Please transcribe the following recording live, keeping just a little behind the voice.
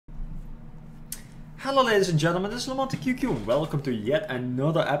Hello ladies and gentlemen, this is LeMonteQQ. Welcome to yet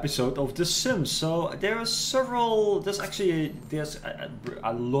another episode of The Sims. So there's a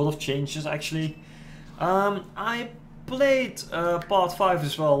lot of changes actually. I played part 5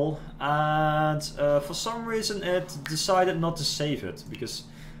 as well, and for some reason it decided not to save it because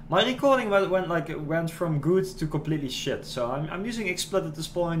my recording went from good to completely shit. So I'm using XSplit at this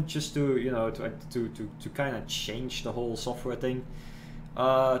point just to to kind of change the whole software thing.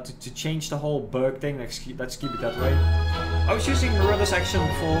 To change the whole bug thing, let's keep it that way. I was using Reddit's action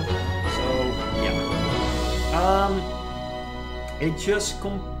before, so yeah. It just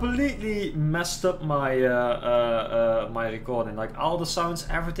completely messed up my my recording. Like all the sounds,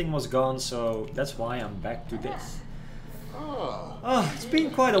 everything was gone. So that's why I'm back to this. It's been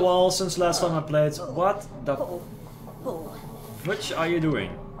quite a while since last time I played. What the? Which are you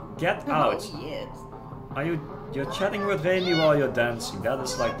doing? Get out! You're chatting with Remy while you're dancing. That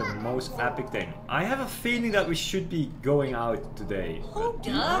is like the most epic thing. I have a feeling that we should be going out today. But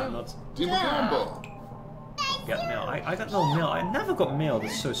not. Get mail. I got no mail. I never got mail.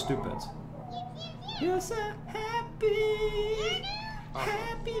 That's so stupid. You're so happy,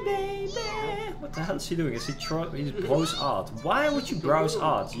 happy baby. What the hell is he doing? Is he he's browse art? Why would you browse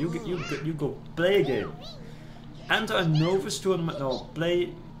art? You go play a game. Enter a novice tournament. No,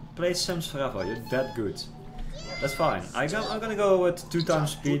 play Sims forever. You're that good. That's fine. I'm gonna go with 2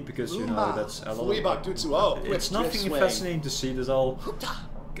 times speed because you know that's a lot of. It's nothing fascinating to see. There's all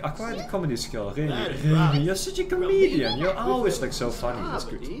acquired the comedy skill. Remy, you're such a comedian. You're always like so funny. That's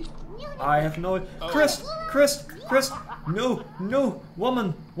good. I have no. Chris, no,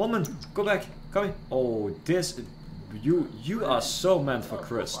 woman, go back, come here. Oh, you are so meant for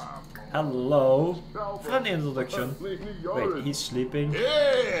Chris. Hello. Friendly introduction. Wait, he's sleeping.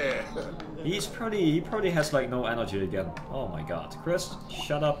 He probably has like no energy again. Oh my god. Chris,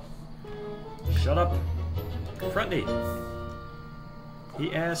 shut up. Shut up. Friendly.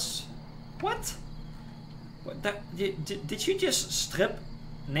 He is... What? What did you just strip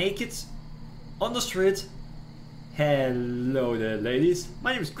naked on the street? Hello there, ladies.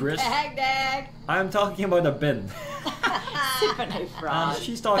 My name is Chris. Dag. I'm talking about a bin. And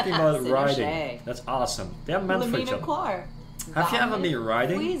she's talking about riding. That's awesome. They're meant for each other. Have you ever been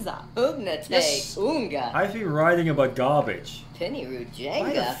riding? Yes. I've been riding about garbage.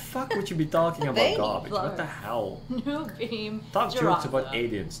 Why the fuck would you be talking about garbage? What the hell? Talk jokes about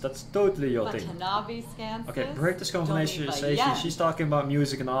aliens. That's totally your thing. Okay, break this conversation. She's talking about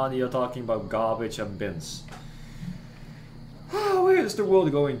music and art. You're talking about garbage and bins. Where is the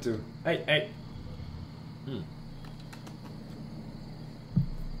world going to? Hey.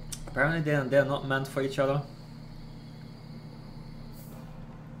 Apparently they're not meant for each other.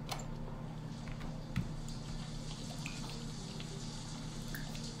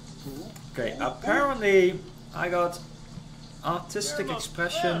 Okay, apparently I got artistic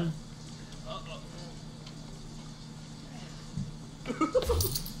expression.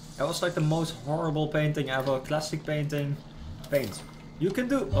 That was like the most horrible painting ever. Classic painting. Paint. You can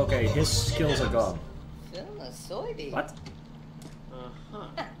do. Okay, his skills are gone. What?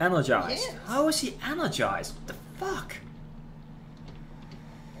 Energized. Yes. How is he energized? What the fuck?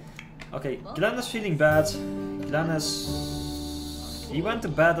 Okay, Glenn is feeling bad. He went to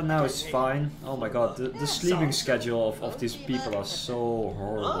bed and now he's fine. Oh my god, the sleeping schedule of these people are so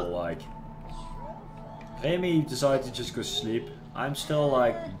horrible, like. Remy decided to just go sleep. I'm still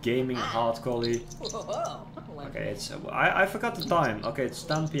like gaming hardcorely. Okay, it's I forgot the time. Okay, it's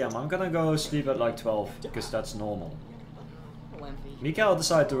 10 PM. I'm gonna go sleep at like 12 because that's normal. Mikael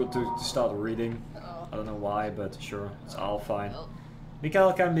decided to start reading. I don't know why, but sure, it's all fine.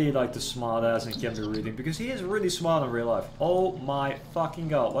 Mikael can be like the smartass and can be reading because he is really smart in real life. Oh my fucking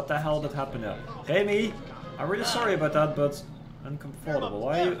god, what the hell did happen there? Remy, I'm really sorry about that, but uncomfortable.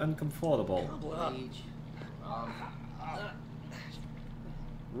 Why are you uncomfortable?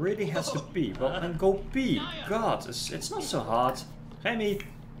 Really has to pee. Well, then go pee. God, it's not so hard. Remy,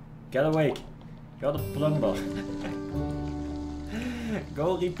 get awake. You're the plumber.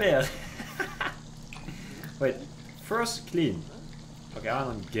 Go repair. Wait, first clean. Okay, I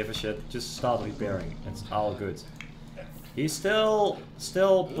don't give a shit. Just start repairing. It's all good. He's still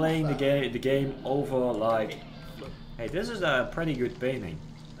playing the game over like. Hey, this is a pretty good painting.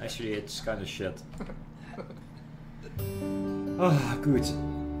 Actually, it's kind of shit. Oh, good.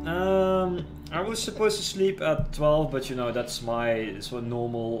 I was supposed to sleep at 12, but you know that's what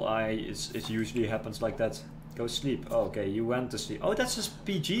normal. It usually happens like that. Go sleep. Oh, okay, you went to sleep. Oh, that's just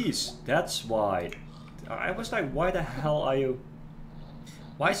PGs. That's why. I was like, why the hell are you?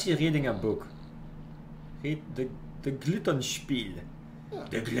 Why is he reading a book? Read the Gluttonspiel.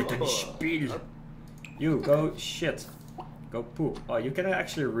 The Gluttonspiel. You go shit. Go poop. Oh, you can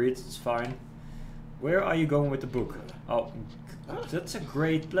actually read, it's fine. Where are you going with the book? Oh, that's a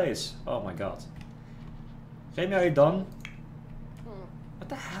great place. Oh my god. Jamie, are you done? What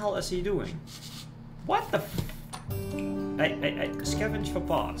the hell is he doing? What the f... Hey, scavenge for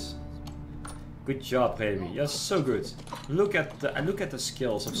parts. Good job, Remy. You're so good. Look at the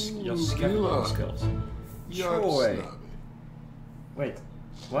skills of your scavenging skills. Throw away. Wait,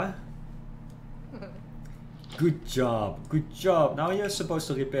 what? Good job, good job. Now you're supposed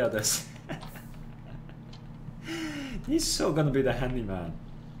to repair this. He's so gonna be the handyman.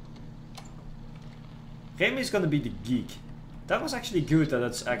 Remy's gonna be the geek. That was actually good that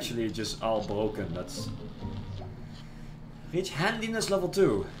it's actually just all broken. That's... Reach handiness level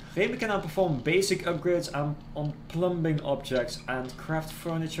 2. Remy can now perform basic upgrades on plumbing objects and craft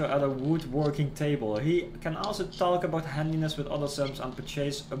furniture at a woodworking table. He can also talk about handiness with other sims and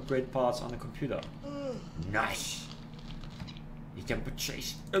purchase upgrade parts on the computer. Nice! He can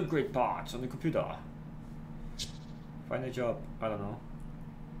purchase upgrade parts on the computer. Find a job, I don't know.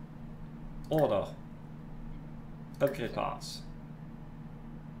 Order. Upgrade parts.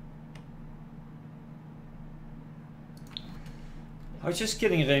 I was just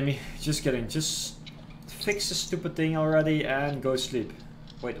kidding, Remy. Just kidding. Just fix the stupid thing already and go sleep.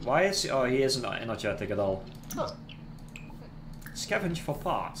 Wait, why is he... Oh, he isn't energetic at all. Scavenge for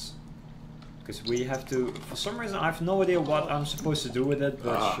parts. Because we have to... For some reason, I have no idea what I'm supposed to do with it,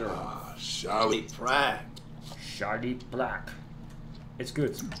 but sure. Charlie Pratt. Charlie Black. It's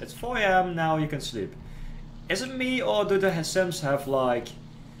good. It's 4 AM, now you can sleep. Is it me, or do the Sims have, like...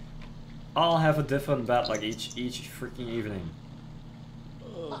 I'll have a different bed, like, each freaking evening?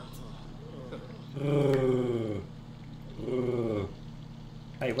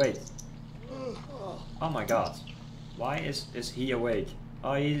 Hey, wait. Oh my god. Why is he awake?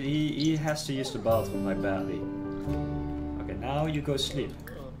 Oh, he has to use the bathroom like badly. Okay, now you go sleep.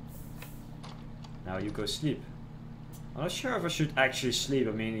 Now you go sleep. I'm not sure if I should actually sleep.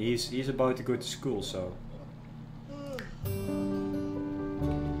 I mean, he's about to go to school, so...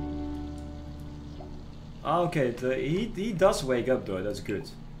 Okay, he does wake up though, that's good.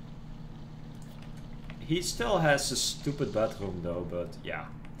 He still has a stupid bedroom though, but yeah.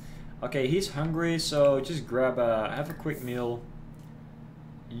 Okay, he's hungry, so just grab have a quick meal.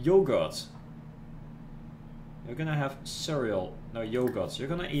 Yogurt. You're gonna have cereal. No, yogurt. You're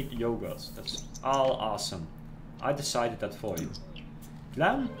gonna eat yogurt. That's all awesome. I decided that for you.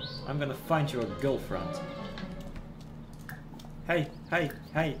 Glenn, I'm gonna find you a girlfriend. Hey, hey,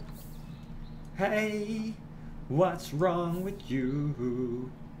 hey. Hey, what's wrong with you?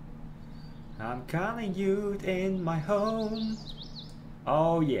 I'm calling you in my home.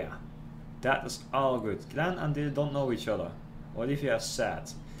 Oh yeah, that is all good. Glenn and they don't know each other. Olivia is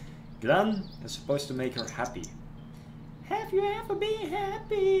sad. Glenn is supposed to make her happy. Have you ever been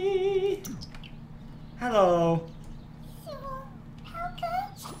happy? Hello. So, how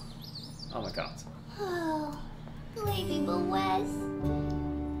good? Oh my god. Oh, baby Wes.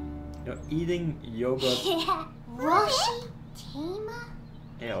 You're eating yogurt. Yeah. Roshi, Tima.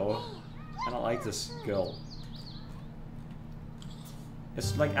 Ew. I don't like this girl.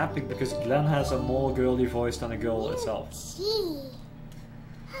 It's like epic because Glenn has a more girly voice than a girl itself. Gee.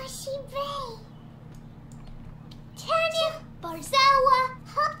 Hoshi Ray. Tanya Barzawa.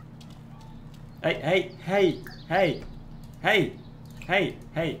 Huh? Hey.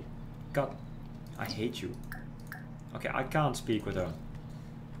 God, I hate you. Okay, I can't speak with her.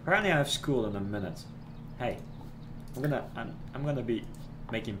 Apparently I have school in a minute. Hey, I'm gonna be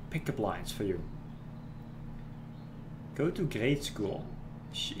making pickup lines for you. Go to grade school.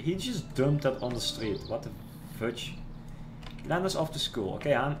 He just dumped that on the street. What the fudge? Glenn is off to school.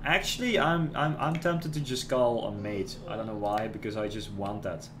 Okay, I'm tempted to just call a maid. I don't know why, because I just want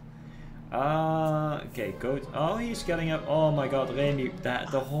that. Okay, go. Oh, he's getting up. Oh my god, Remy,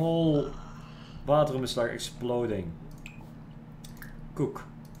 the whole bathroom is like exploding. Cook.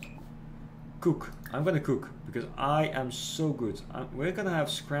 Cook. I'm gonna cook because I am so good. We're gonna have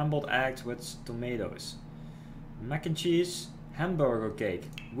scrambled eggs with tomatoes, mac and cheese, hamburger cake.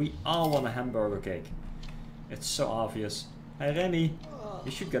 We all want a hamburger cake. It's so obvious. Hey Remy,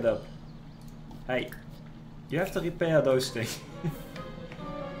 you should get up. Hey, you have to repair those things.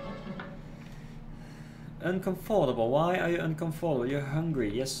 Uncomfortable. Why are you uncomfortable? You're hungry.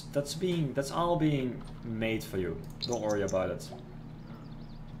 Yes, that's all being made for you. Don't worry about it.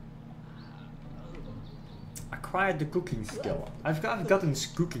 Acquired the cooking skill. I've gotten this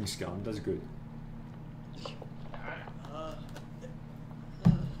cooking skill, and that's good.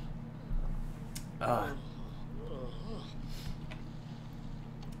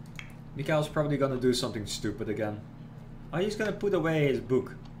 Mikael's probably gonna do something stupid again. Oh, he's gonna put away his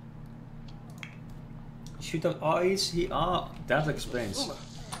book. Shoot up. Oh, that explains.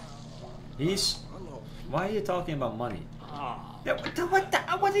 He's. Why are you talking about money? Yeah,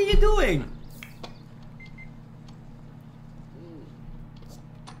 what are you doing?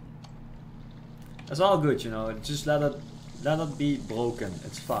 It's all good, you know. Just let it be broken.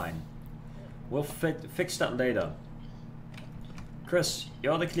 It's fine. We'll fix that later. Chris,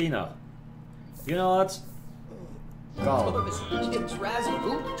 you're the cleaner. You know what? Go.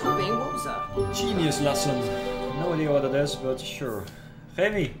 Genius lesson. No idea what it is, but sure.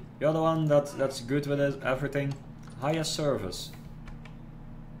 Remy, you're the one that's good with it, everything. Higher service.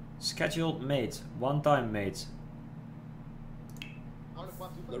 Scheduled mate. One-time mate.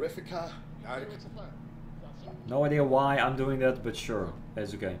 No idea why I'm doing that, but sure.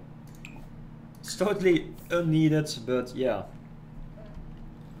 It's okay. It's totally unneeded, but yeah.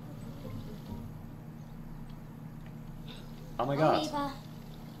 Oh my god.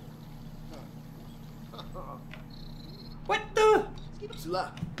 What the?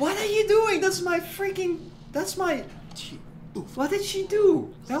 What are you doing? That's my freaking... That's my... What did she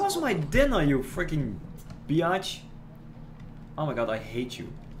do? That was my dinner, you freaking biatch. Oh my god, I hate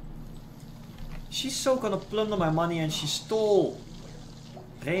you. She's so gonna plunder my money and she stole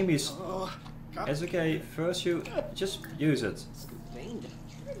Remy's. It's okay, first you just use it.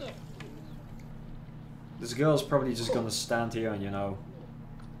 This girl's probably just gonna stand here and, you know,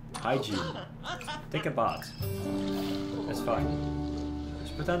 hygiene. Take a bath. It's fine.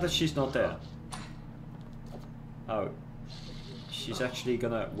 Just pretend that she's not there. Oh. She's actually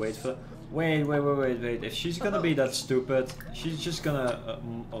gonna wait for... Wait. If she's gonna be that stupid, she's just gonna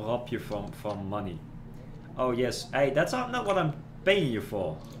rob you from money. Oh yes. Hey, that's not what I'm paying you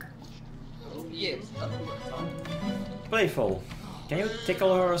for. Playful. Can you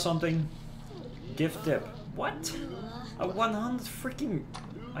tickle her or something? Gift tip. What? A 100 freaking...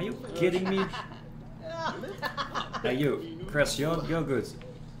 Are you kidding me? Hey you, Chris, you're good.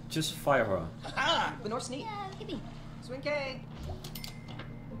 Just fire her.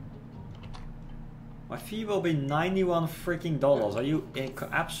 My fee will be $91 freaking dollars. Are you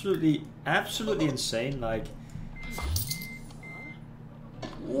absolutely insane? Like...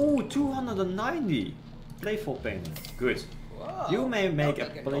 Ooh, 290. Playful painting. Good. You may make a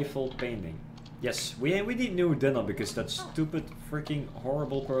playful painting. Yes, we need new dinner because that stupid freaking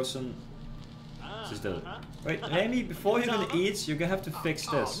horrible person just did it. Wait, Remy, before you're gonna eat, you're gonna have to fix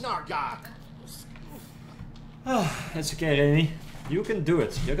this. Oh, it's okay, Remy. You can do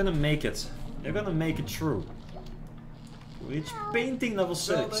it. You're gonna make it. You're gonna make it true. Reach painting level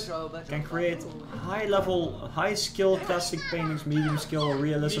 6. Can create high skill classic paintings, medium skill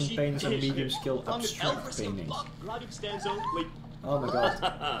realism paintings, and medium skill abstract paintings. Oh my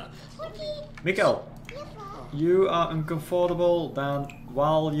god. Mikael, you are uncomfortable, then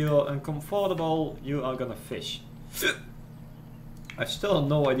while you're uncomfortable, you are gonna fish. I still have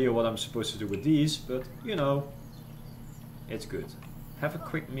no idea what I'm supposed to do with these, but you know, it's good. Have a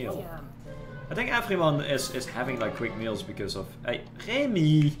quick meal. I think everyone is having like quick meals because of... Hey,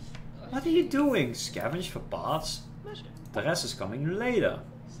 Remy! What are you doing? Scavenge for parts? The rest is coming later.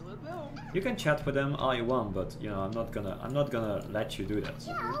 You can chat with them all you want, but you know, I'm not gonna let you do that.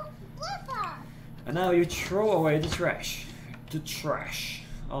 And now you throw away the trash. The trash.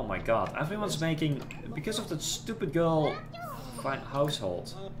 Oh my god, everyone's making... Because of that stupid girl... Find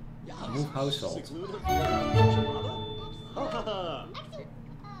household. Move household.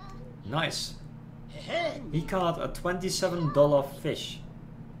 Nice. He caught a $27 fish.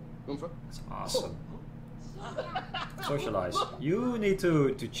 That's awesome. Socialize. You need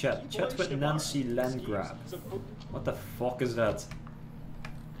to chat. Chat with Nancy Landgrab. What the fuck is that?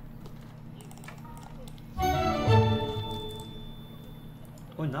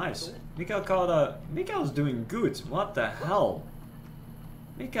 Oh nice. Mikael's doing good. What the hell?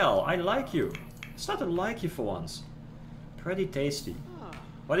 Mikael, I like you. I started to like you for once. Pretty tasty.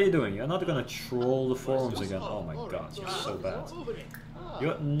 What are you doing? You're not gonna troll the forums again. Oh my god, you're so bad.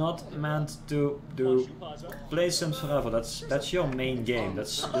 You're not meant to do play Sims Forever. That's your main game. You're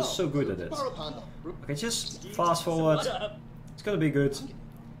so good at it. Okay, just fast forward. It's gonna be good.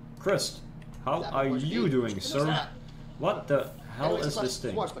 Chris, how are you doing, sir? What the hell is this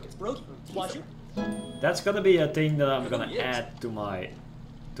thing? That's gonna be a thing that I'm gonna add to my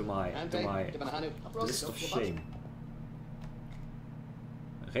list of shame.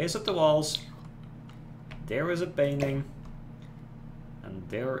 Raise up the walls. There is a painting. And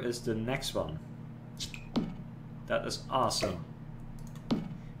there is the next one. That is awesome.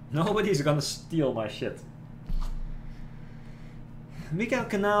 Nobody's gonna steal my shit. Mikael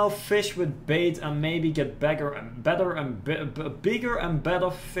can now fish with bait and maybe get bigger and better and bigger and better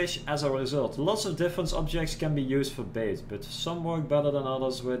fish as a result. Lots of different objects can be used for bait, but some work better than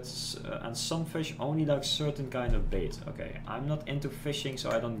others and some fish only like certain kind of bait. Okay, I'm not into fishing, so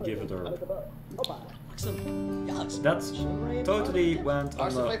I don't give it a That totally went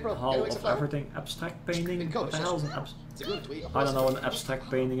on the hull of everything. Abstract painting? What the hell is an I don't know what an abstract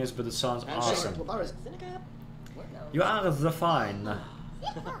painting is, but it sounds awesome. You are fine.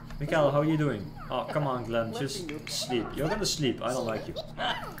 Mikael, how are you doing? Oh, come on, Glenn, just sleep. You're gonna sleep, I don't like you.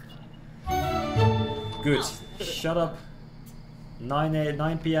 Good. Shut up.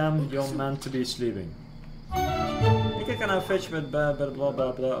 9 PM, you're meant to be sleeping. Mikael can now fish with blah blah blah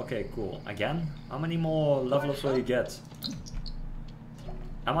blah blah. Okay, cool. Again? How many more level ups will you get?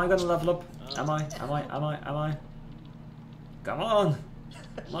 Am I gonna level up? Am I? Come on!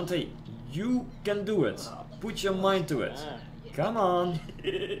 Monty, you can do it. Put your mind to it. Come on.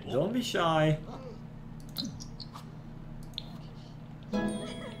 Don't be shy.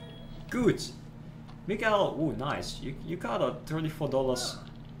 Good. Mikael, ooh, nice. You got a $34.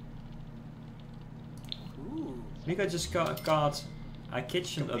 Mikael just got a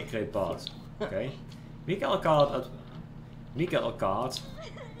kitchen upgrade part. Okay. Mikael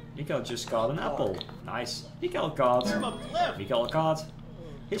just got an apple. Nice. Mikael got.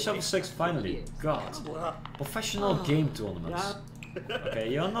 Here's level 6 finally. God. Professional game tournaments. Okay,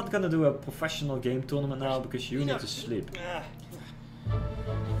 you're not gonna do a professional game tournament now because you need to sleep.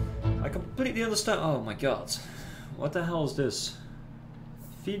 I completely understand. Oh my god. What the hell is this?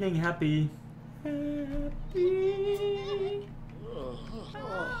 Feeling happy.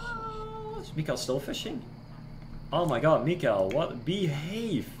 Is Mikael still fishing? Oh my god, Mikael, what?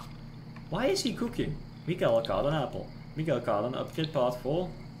 Behave! Why is he cooking? Mikael caught an apple. Mikael caught an upgrade part for.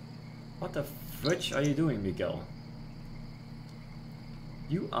 What the fudge are you doing, Mikael?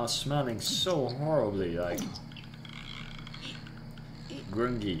 You are smelling so horribly, like.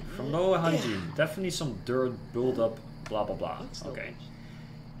 Grungy. From low hygiene. Definitely some dirt build up, blah blah blah. Okay.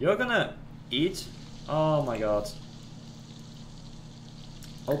 You're gonna eat? Oh my god.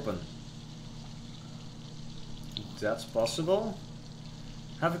 Open. That's possible.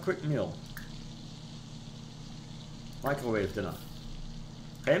 Have a quick meal. Microwave dinner.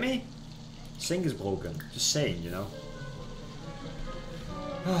 Remy? Sink is broken. Just saying, you know.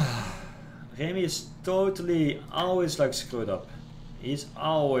 Remy is totally always like screwed up. He's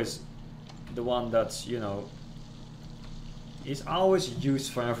always the one that's, you know, he's always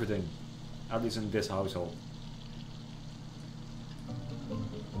used for everything. At least in this household.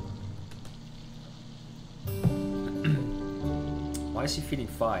 Why is he feeling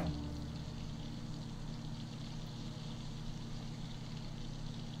fine?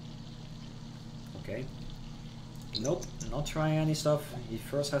 Okay. Nope, not trying any stuff. He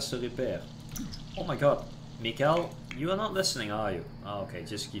first has to repair. Oh my god. Mikael, you are not listening, are you? Oh, okay,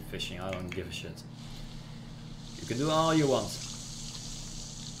 just keep fishing. I don't give a shit. You can do all you want.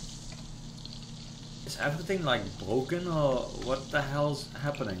 Is everything like broken or what the hell's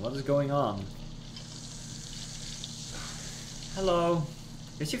happening? What is going on? Hello.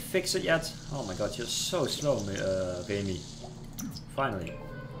 Did you fix it yet? Oh my god, you're so slow, Remy. Finally.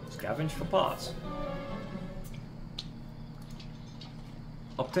 Scavenge for parts.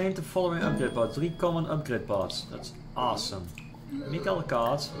 Obtain the following upgrade parts. 3 common upgrade parts. That's awesome. Mikael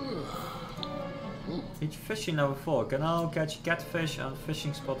caught. Reach fishing level 4. Can now catch catfish and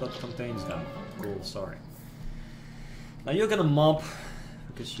fishing spot that contains them. Cool, sorry. Now you're gonna mop.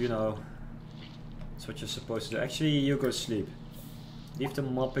 Because you know. That's what you're supposed to do. Actually, you go sleep. Leave the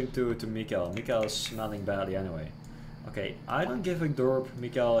mopping to Mikael. Mikael is smelling badly anyway. Okay, I don't give a derp,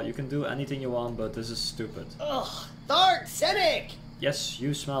 Mikael. You can do anything you want, but this is stupid. Ugh, dark cynic! Yes,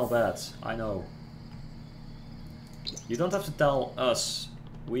 you smell bad. I know. You don't have to tell us.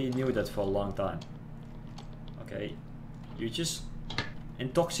 We knew that for a long time. Okay. You just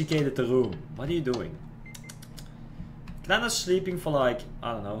intoxicated the room. What are you doing? Glenn is sleeping for like,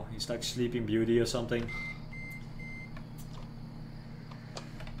 I don't know, he's like Sleeping Beauty or something.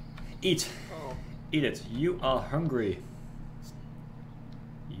 Eat. Oh. Eat it. You are hungry.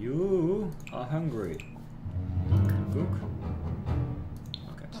 You are hungry. Cook.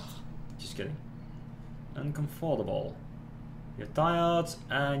 Okay. Just kidding. Uncomfortable. You're tired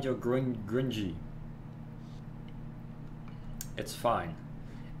and you're grungy. It's fine.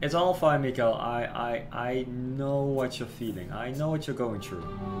 It's all fine, Mikael. I know what you're feeling. I know what you're going through.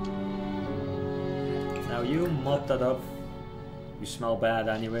 Now you mop that up. You smell bad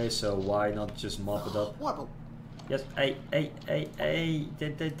anyway, so why not just mop it up? Yes, hey,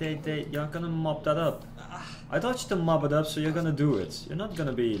 you're gonna mop that up. I told you to mop it up, so you're gonna do it. You're not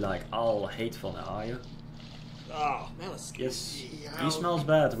gonna be like all hateful now, are you? Oh, man, Yes, he smells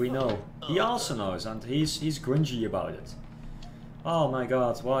bad, we know. He also knows, and he's grungy about it. Oh my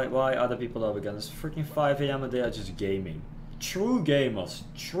god, why other people up again? It's freaking 5 AM and they are just gaming. True gamers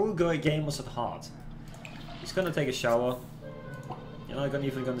at heart. He's gonna take a shower. You're not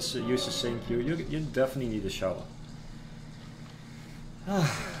even gonna use the sink. You definitely need a shower.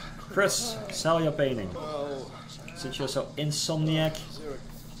 Chris, sell your painting. Since you're so insomniac.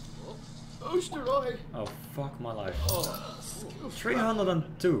 Oh fuck my life.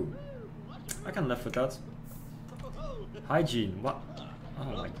 302. I can live with that. Hygiene, what? Oh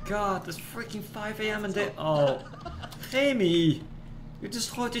my god, it's freaking 5 AM and they. Oh, Remy! You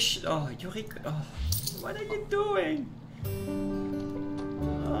destroyed the oh, Eureka. Oh, what are you doing?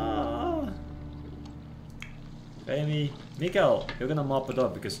 Remy, Mikael, you're gonna mop it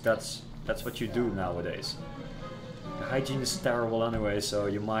up because that's what you do nowadays. The hygiene is terrible anyway, so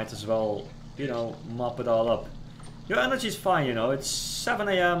you might as well, you know, mop it all up. Your energy's fine, you know. It's 7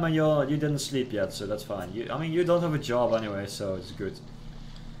 AM and you didn't sleep yet, so that's fine. I mean, you don't have a job anyway, so it's good.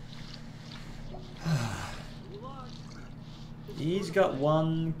 He's got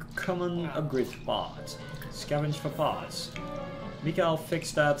one common upgrade part. Scavenge for parts. Mikael,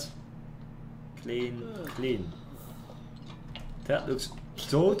 fix that. Clean, clean. That looks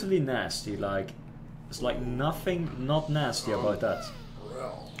totally nasty. Like, there's like nothing not nasty about that.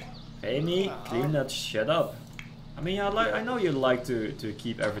 Amy, clean that shit up. I mean, I know you like to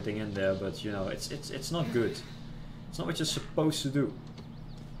keep everything in there, but you know, it's not good. It's not what you're supposed to do.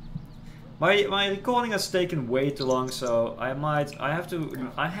 My recording has taken way too long, so I have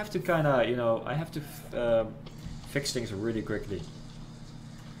to kind of, you know, I have to fix things really quickly.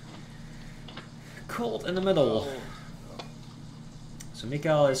 Cold in the middle. So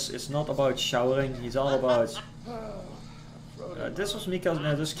Mikael is not about showering. He's all about. This was Mikael's.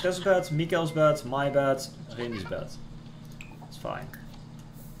 No, this is Chris' bed, Mikael's bed, my bed, Remy's bed. It's fine.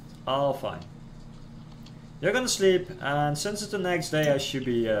 It's all fine. You're gonna sleep, and since it's the next day, I should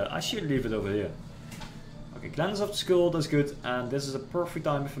leave it over here. Okay, Glenn is off to school. That's good, and this is a perfect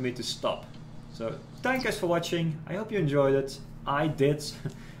time for me to stop. So thank you guys for watching. I hope you enjoyed it. I did.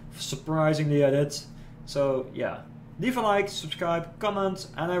 Surprisingly, I did. So yeah, leave a like, subscribe, comment,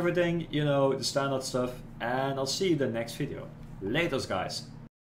 and everything. You know, the standard stuff. And I'll see you in the next video. Laters, guys.